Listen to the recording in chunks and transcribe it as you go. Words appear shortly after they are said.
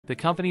The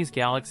company's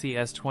Galaxy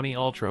S20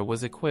 Ultra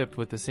was equipped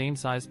with the same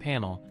size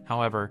panel.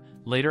 However,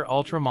 later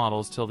Ultra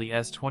models till the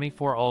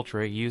S24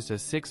 Ultra used a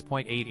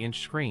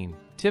 6.8-inch screen.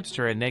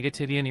 Tipster at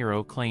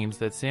Negatidianero claims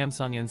that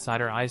Samsung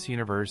insider Ice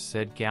Universe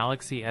said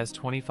Galaxy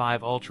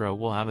S25 Ultra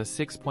will have a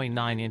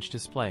 6.9-inch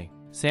display.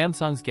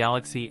 Samsung's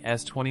Galaxy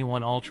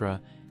S21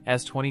 Ultra,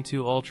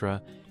 S22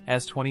 Ultra,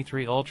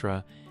 S23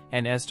 Ultra,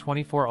 and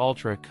S24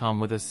 Ultra come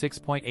with a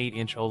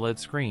 6.8-inch OLED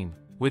screen.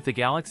 With the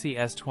Galaxy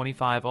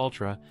S25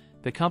 Ultra,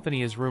 the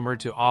company is rumored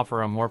to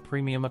offer a more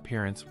premium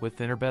appearance with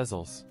thinner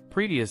bezels.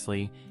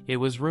 Previously, it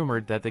was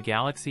rumored that the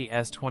Galaxy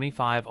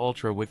S25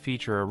 Ultra would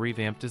feature a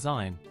revamped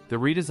design. The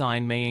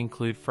redesign may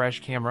include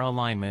fresh camera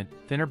alignment,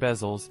 thinner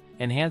bezels,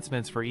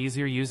 enhancements for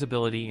easier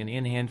usability and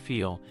in-hand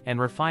feel, and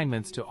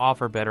refinements to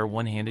offer better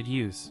one-handed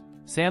use.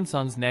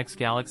 Samsung's next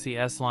Galaxy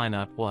S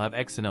lineup will have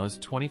Exynos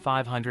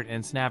 2500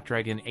 and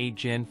Snapdragon 8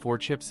 Gen 4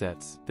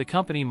 chipsets. The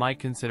company might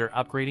consider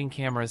upgrading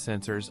camera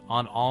sensors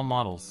on all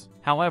models.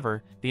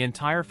 However, the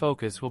entire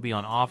focus will be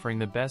on offering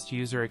the best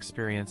user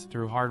experience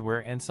through hardware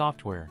and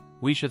software.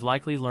 We should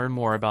likely learn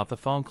more about the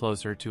phone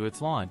closer to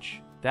its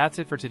launch. That's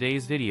it for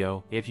today's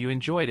video. If you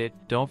enjoyed it,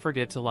 don't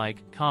forget to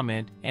like,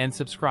 comment, and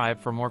subscribe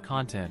for more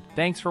content.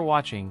 Thanks for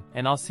watching,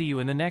 and I'll see you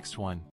in the next one.